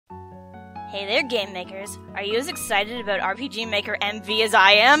Hey there, game makers. Are you as excited about RPG Maker MV as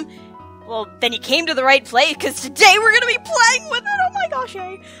I am? Well, then you came to the right place, because today we're gonna be playing with it! Oh my gosh,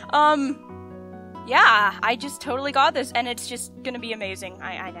 yay! Yeah, I just totally got this, and it's just gonna be amazing,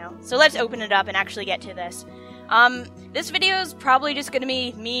 I know. So let's open it up and actually get to this. This video is probably just gonna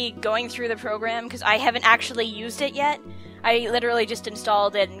be me going through the program, because I haven't actually used it yet. I literally just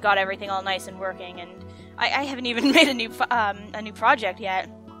installed it and got everything all nice and working, and I haven't even made a new project yet.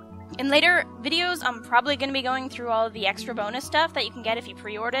 In later videos, I'm probably going to be going through all of the extra bonus stuff that you can get if you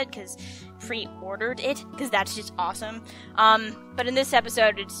pre-ordered it, because that's just awesome. But in this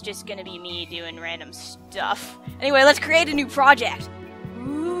episode, it's just going to be me doing random stuff. Anyway, let's create a new project!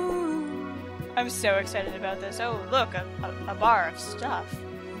 Ooh, I'm so excited about this. Oh, look, a bar of stuff.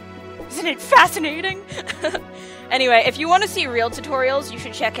 Isn't it fascinating? Anyway, if you want to see real tutorials, you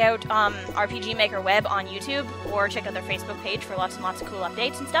should check out RPG Maker Web on YouTube, or check out their Facebook page for lots and lots of cool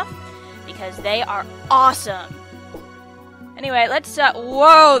updates and stuff, because they are awesome! Anyway, let's,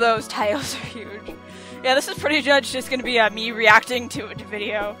 whoa, those tiles are huge. Yeah, this is pretty much just gonna be me reacting to a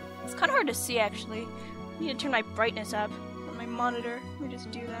video. It's kind of hard to see, actually. I need to turn my brightness up on my monitor. Let me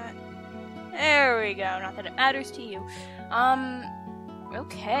just do that. There we go, not that it matters to you.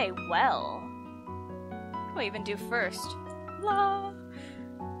 Okay, well. What do I even do first? La.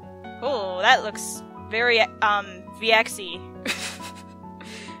 Oh, that looks very, VXy.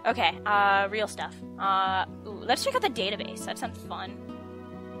 Okay, real stuff. Ooh, let's check out the database. That sounds fun.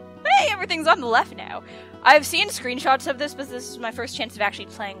 Hey, everything's on the left now. I've seen screenshots of this, but this is my first chance of actually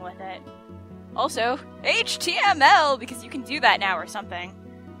playing with it. Also, HTML, because you can do that now or something.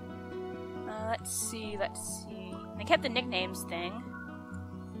 Let's see. They kept the nicknames thing.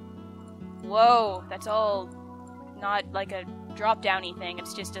 Whoa, that's all not like a drop-downy thing,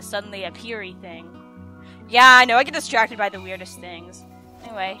 it's just a suddenly appear-y thing. Yeah, I know, I get distracted by the weirdest things.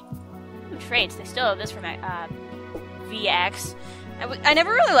 Anyway, traits, they still have this from VX. I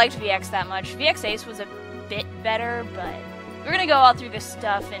never really liked VX that much. VX Ace was a bit better, but we're gonna go all through this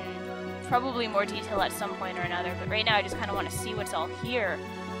stuff in probably more detail at some point or another, but right now I just kind of want to see what's all here,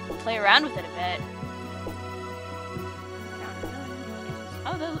 play around with it a bit.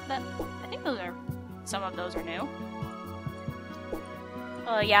 Oh, I think some of those are new.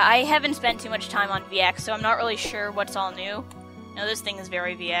 Yeah, I haven't spent too much time on VX, so I'm not really sure what's all new. No, this thing is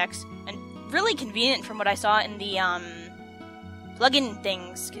very VX, and really convenient from what I saw in the, plugin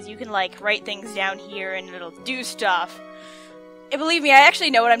things, because you can, like, write things down here and it'll do stuff. And believe me, I actually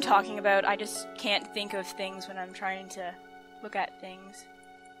know what I'm talking about, I just can't think of things when I'm trying to look at things.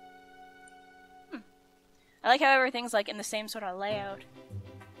 I like how everything's, like, in the same sort of layout.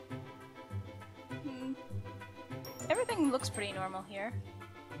 Everything looks pretty normal here.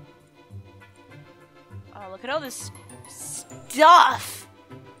 Oh, look at all this stuff!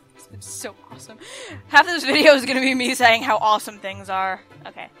 It's so awesome. Half of this video is gonna be me saying how awesome things are.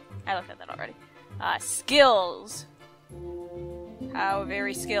 Okay, I looked at that already. Skills. How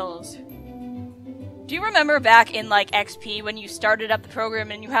very skills. Do you remember back in, like, XP when you started up the program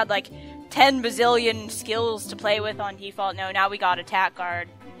and you had, like, 10 bazillion skills to play with on default? No, now we got attack guard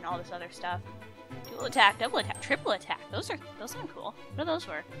and all this other stuff. Dual attack, double attack, triple attack. Those sound cool. What are those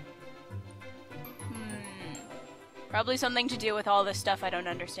for? Probably something to do with all this stuff I don't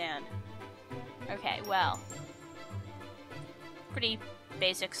understand. Okay, well. Pretty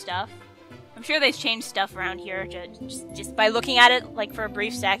basic stuff. I'm sure they've changed stuff around here. Just by looking at it, like, for a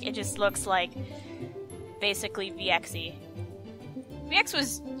brief sec, it just looks like basically VXy. VX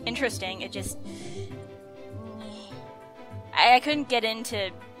was interesting, it just... I couldn't get into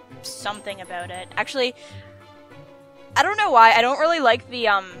something about it. Actually, I don't know why, I don't really like the,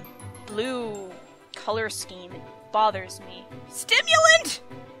 blue color scheme. It bothers me. Stimulant!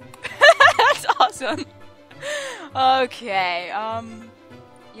 That's awesome! Okay,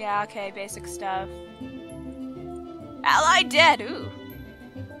 yeah, okay, basic stuff. Ally dead, ooh.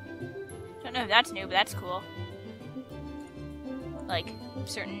 Don't know if that's new, but that's cool. Like,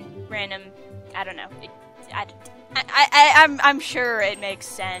 certain random, I don't know. I'm sure it makes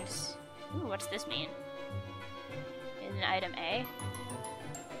sense. Ooh, what's this mean? Is an item A?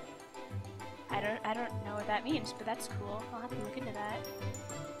 I don't know what that means, but that's cool. I'll have to look into that.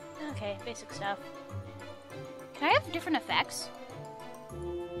 Okay, basic stuff. Can I have different effects?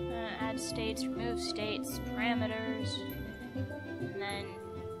 Add states, remove states, parameters, and then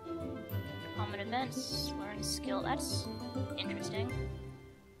common events, learn skill. That's interesting.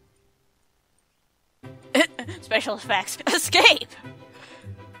 Special effects. Escape!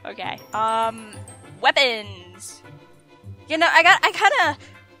 Okay, weapons! You know, I kinda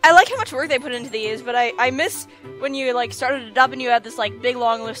I like how much work they put into these, but I miss when you, like, started it up and you had this, like, big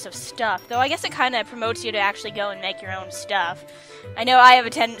long list of stuff. Though I guess it kind of promotes you to actually go and make your own stuff. I know I have a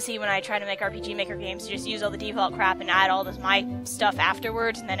tendency when I try to make RPG Maker games to just use all the default crap and add all this my stuff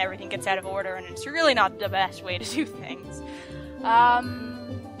afterwards, and then everything gets out of order, and it's really not the best way to do things.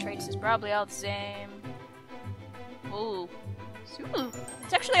 Traits is probably all the same. Ooh. Ooh.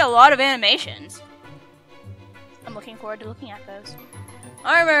 It's actually a lot of animations. I'm looking forward to looking at those.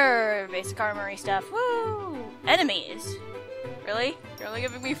 Armor! Basic armory stuff. Woo! Enemies. Really? You're only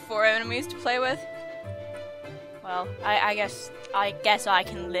giving me 4 enemies to play with? Well, I guess I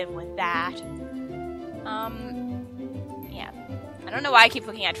can live with that. Yeah. I don't know why I keep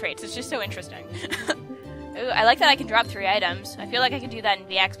looking at traits. It's just so interesting. Ooh, I like that I can drop 3 items. I feel like I could do that in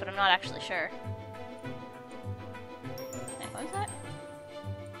VX, but I'm not actually sure. Hey, what was that?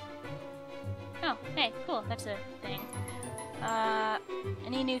 Oh, hey, cool. That's a thing.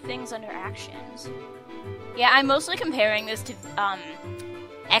 Any new things under actions? Yeah, I'm mostly comparing this to,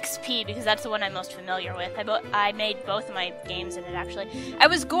 XP, because that's the one I'm most familiar with. I made both of my games in it, actually. I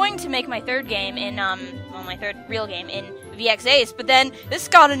was going to make my 3rd game in, well, my 3rd real game in VX Ace, but then this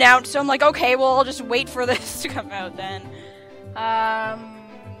got announced, so I'm like, okay, well, I'll just wait for this to come out then.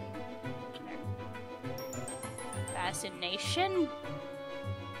 Fascination?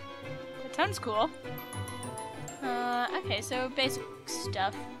 That sounds cool. Okay, so basic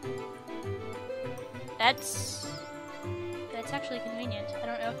stuff. That's actually convenient. I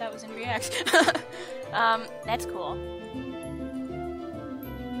don't know if that was in VX. That's cool.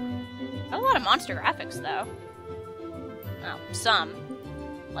 A lot of monster graphics, though. Oh, some.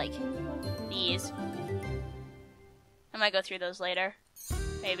 Like, these. I might go through those later.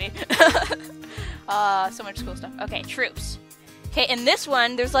 Maybe. So much cool stuff. Okay, troops. Okay, in this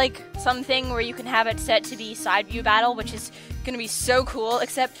one, there's like something where you can have it set to be side view battle, which is gonna be so cool,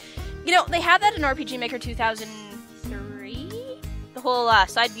 except, you know, they have that in RPG Maker 2003? The whole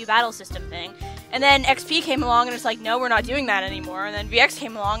side view battle system thing. And then XP came along and it's like, no, we're not doing that anymore. And then VX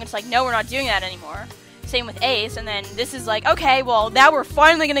came along and it's like, no, we're not doing that anymore. Same with Ace, and then this is like, okay, well, now we're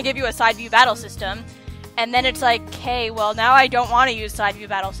finally gonna give you a side view battle system. And then it's like, hey, well, now I don't want to use side view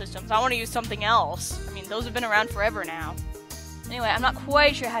battle systems. I want to use something else. I mean, those have been around forever now. Anyway, I'm not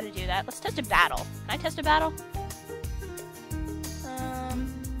quite sure how to do that. Let's test a battle. Can I test a battle?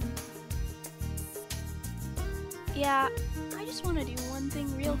 Yeah, I just want to do one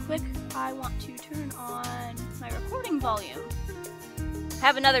thing real quick. I want to turn on my recording volume. I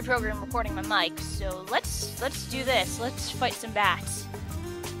have another program recording my mic, so let's do this. Let's fight some bats.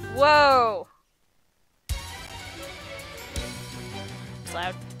 Whoa! It's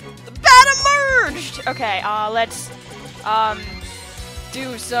loud. The bat emerged! Okay, let's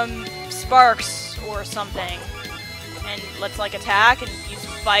do some sparks or something. And let's, like, attack and use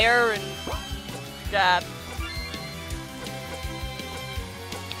fire and,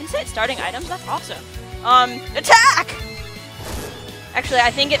 insert starting items? That's awesome. Attack! Actually,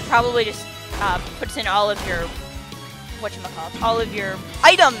 I think it probably just, puts in all of your, whatchamacallit, all of your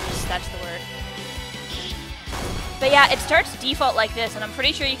items, that's the word. But yeah, it starts default like this, and I'm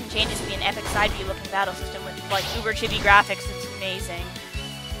pretty sure you can change it to be an epic side view looking battle system with, like, uber chibi graphics. It's amazing.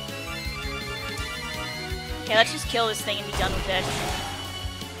 Okay, let's just kill this thing and be done with this.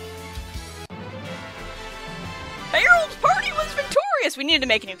 Harold's party was victorious! We needed to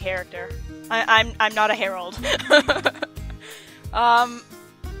make a new character. I'm not a Harold.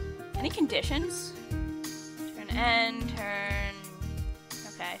 Any conditions? Turn end, turn...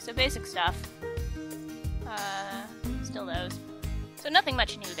 Okay, so basic stuff. Still those. So nothing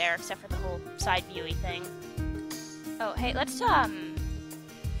much new there, except for the whole side viewy thing. Oh, hey, let's,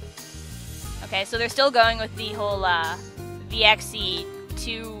 Okay, so they're still going with the whole, VXE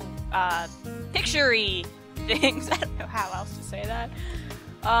 2, picture-y things. I don't know how else to say that.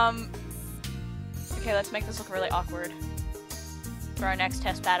 Okay, let's make this look really awkward for our next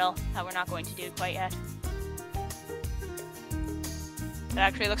test battle that we're not going to do quite yet.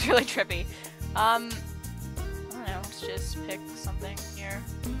 That actually looks really trippy. I don't know, let's just pick something here.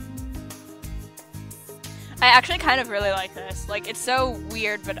 I actually kind of really like this. Like, it's so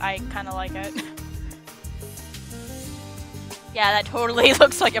weird, but I kind of like it. Yeah, that totally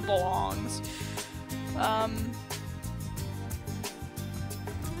looks like it belongs.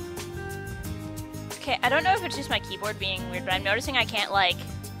 Okay, I don't know if it's just my keyboard being weird, but I'm noticing I can't, like,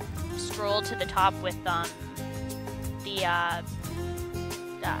 scroll to the top with, the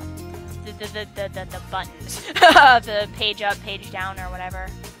buttons. The page up, page down, or whatever.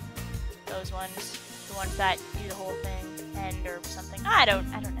 Those ones. The ones that do the whole thing. End or something. I don't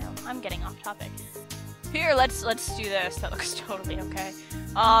know. I'm getting off topic. Here, let's do this. That looks totally okay.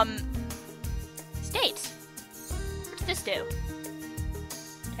 States. What's this do?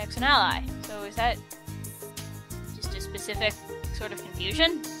 Text an ally. So is that just a specific sort of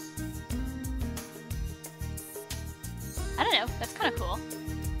confusion? I don't know. That's kind of cool.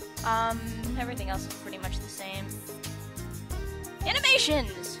 Everything else is pretty much the same.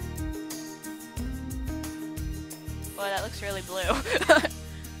 Animations! Boy, that looks really blue.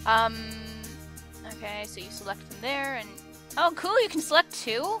 Okay, so you select from there, and... Oh, cool, you can select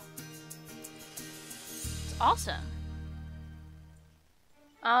two? It's awesome.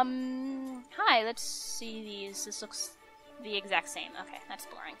 Hi, let's see these. This looks the exact same. Okay, that's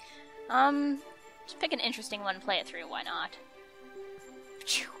boring. Just pick an interesting one, play it through, why not?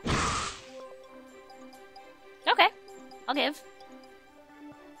 Okay, I'll give.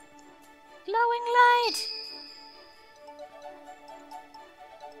 Glowing light!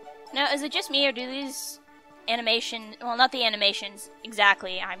 Now, is it just me, or do these animation... Well, not the animations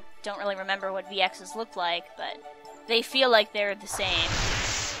exactly. I don't really remember what VXs look like, but they feel like they're the same.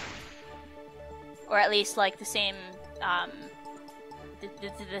 Or at least, like, the same,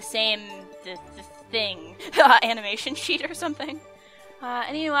 the same thing. Animation sheet or something.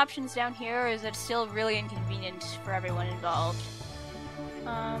 Any new options down here, or is it still really inconvenient for everyone involved?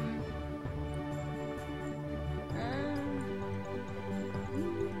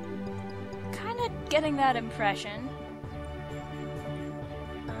 Kinda getting that impression.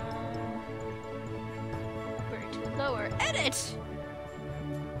 Upper to lower. Edit!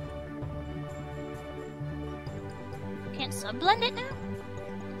 Can't sub-blend it now?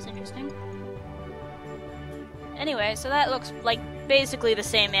 That's interesting. Anyway, so that looks like basically the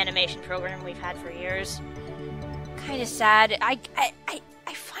same animation program we've had for years. Kinda sad. I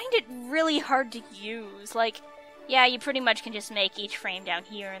find it really hard to use. Like, yeah, you pretty much can just make each frame down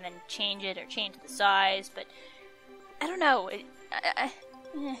here and then change it or change the size, but I don't know.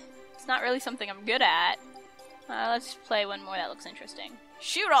 It's not really something I'm good at. Let's play one more that looks interesting.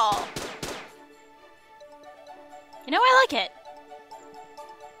 Shoot all! You know, I like it.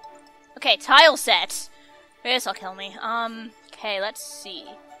 Okay, tile sets. This'll kill me. Okay, let's see.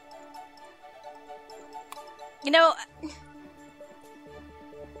 You know,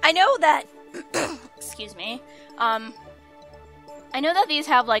 I know that... excuse me. I know that these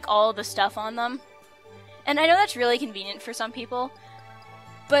have, like, all the stuff on them. And I know that's really convenient for some people.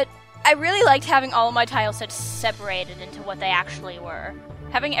 But I really liked having all of my tile sets separated into what they actually were.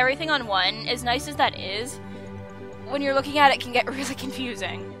 Having everything on one, as nice as that is, when you're looking at it, can get really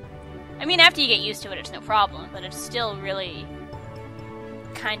confusing. I mean, after you get used to it, it's no problem, but it's still really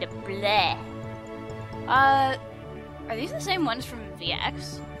kind of bleh. Are these the same ones from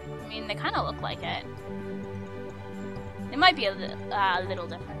VX? I mean, they kind of look like it. They might be a little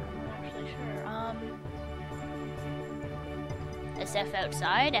different. I'm not actually sure. SF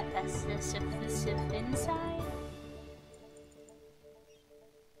outside, SF inside.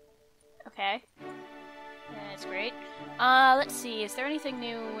 Okay. That's great. Let's see, is there anything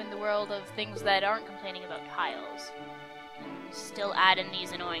new in the world of things that aren't complaining about tiles? And still add in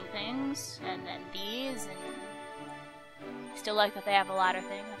these annoying things, and then these, and I still like that they have a ladder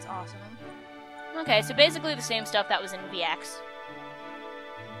thing, that's awesome. Okay, so basically the same stuff that was in VX.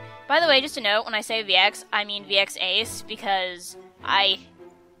 By the way, just a note, when I say VX, I mean VX Ace, because I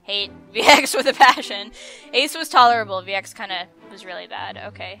hate VX with a passion. Ace was tolerable, VX kinda was really bad.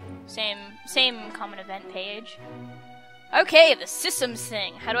 Okay, same common event page. Okay, the systems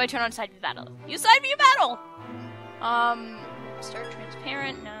thing. How do I turn on side view battle? Use side view battle! Start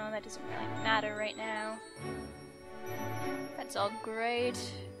transparent. No, that doesn't really matter right now. That's all great.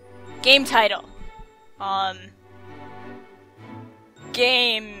 Game title.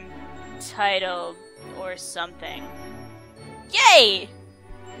 Game title or something. Yay!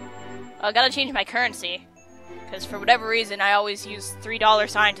 I gotta change my currency. Because for whatever reason, I always use $3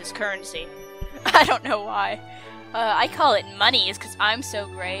 signs as currency. I don't know why. I call it monies because I'm so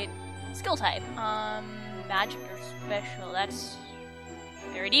great. Skill type. Magic or special. That's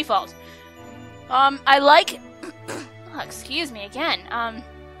very default. I like... oh, excuse me again.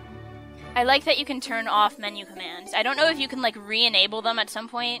 I like that you can turn off menu commands. I don't know if you can, like, re-enable them at some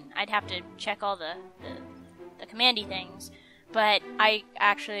point. I'd have to check all the commandy things. But I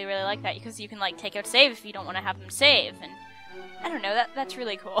actually really like that because you can, like, take out save if you don't want to have them save. And I don't know, that's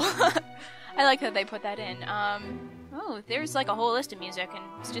really cool. I like that they put that in. Oh, there's, like, a whole list of music, and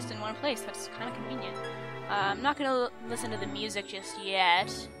it's just in one place. That's kind of convenient. I'm not gonna listen to the music just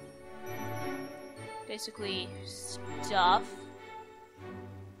yet. Basically, stuff.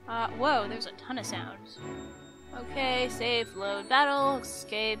 Whoa, there's a ton of sounds. Okay, save, load, battle,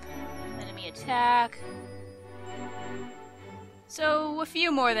 escape, enemy attack. So, a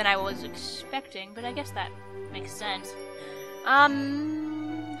few more than I was expecting, but I guess that makes sense.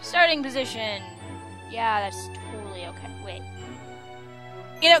 Starting position. Yeah, that's totally okay. Wait.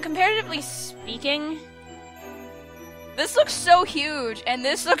 You know, comparatively speaking, this looks so huge, and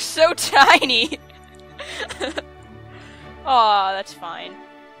this looks so tiny. Aw, that's fine.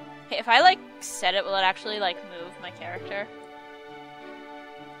 Hey, if I, like, set it, will it actually, like, move my character?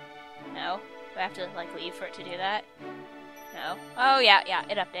 No? Do I have to, like, leave for it to do that? No? Oh, yeah,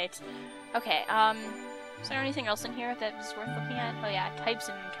 it updates. Okay, is there anything else in here that is worth looking at? Oh, yeah, types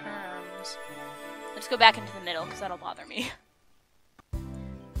and terms. Let's go back into the middle, because that'll bother me.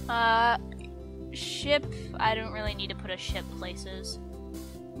 Ship. I don't really need to put a ship places.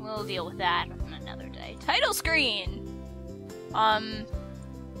 We'll deal with that on another day. Title screen!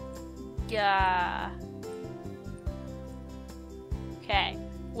 Yeah. Okay.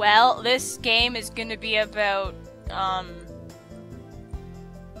 Well, this game is gonna be about,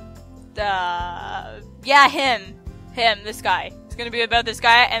 yeah, him, this guy. It's gonna be about this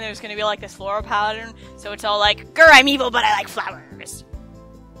guy, and there's gonna be, like, this floral pattern, so it's all like, grr, I'm evil, but I like flowers.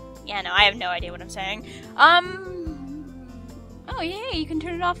 Yeah, no, I have no idea what I'm saying. Oh, yeah, you can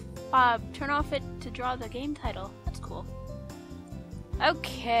turn it off, turn off it to draw the game title. That's cool.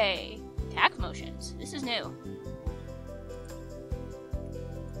 Okay. Attack motions. This is new.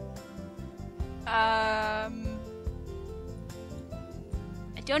 I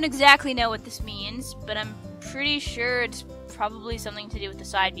don't exactly know what this means, but I'm pretty sure it's probably something to do with the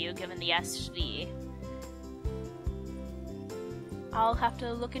side view, given the SV. I'll have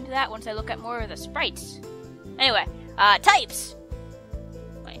to look into that once I look at more of the sprites. Anyway, types!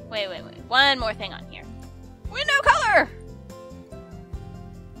 Wait. One more thing on here. Window color!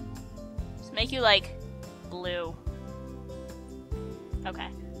 Let's make you, like, blue. Okay.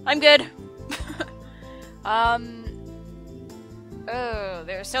 I'm good. Oh,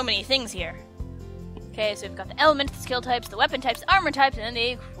 there are so many things here. Okay, so we've got the element, the skill types, the weapon types, the armor types, and then the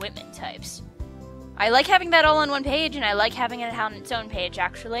equipment types. I like having that all on one page, and I like having it on its own page,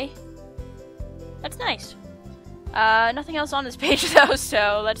 actually. That's nice. Nothing else on this page, though,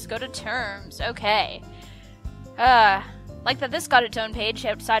 so let's go to terms. Okay. Like that this got its own page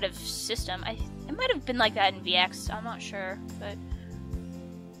outside of system. It might have been like that in VX, I'm not sure, but...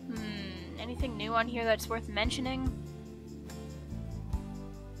 anything new on here that's worth mentioning?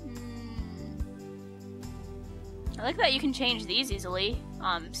 I like that you can change these easily.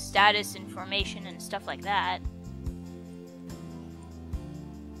 Status, information, and stuff like that.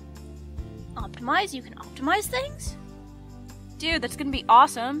 Optimize? You can optimize things? Dude, that's gonna be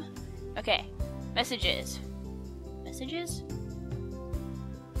awesome. Okay. Messages. Messages?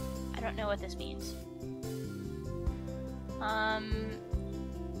 I don't know what this means. I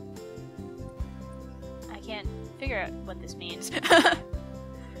can't figure out what this means.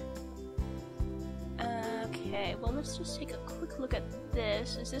 Okay, well, let's just take a quick look at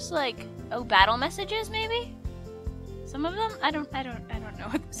this. Is this like, oh, battle messages maybe? Some of them? I don't know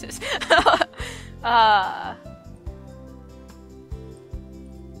what this is.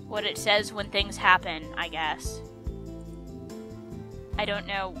 What it says when things happen, I guess. I don't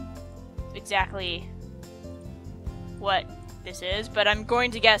know exactly what this is, but I'm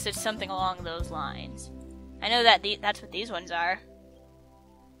going to guess it's something along those lines. I know that that's what these ones are.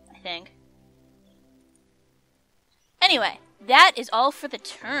 I think. Anyway, that is all for the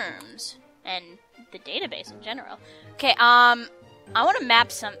terms and the database in general. Okay, I want to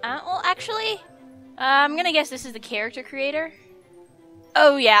map some. Well, actually, I'm gonna guess this is the character creator.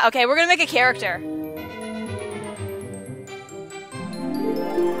 Oh yeah, okay, we're gonna make a character.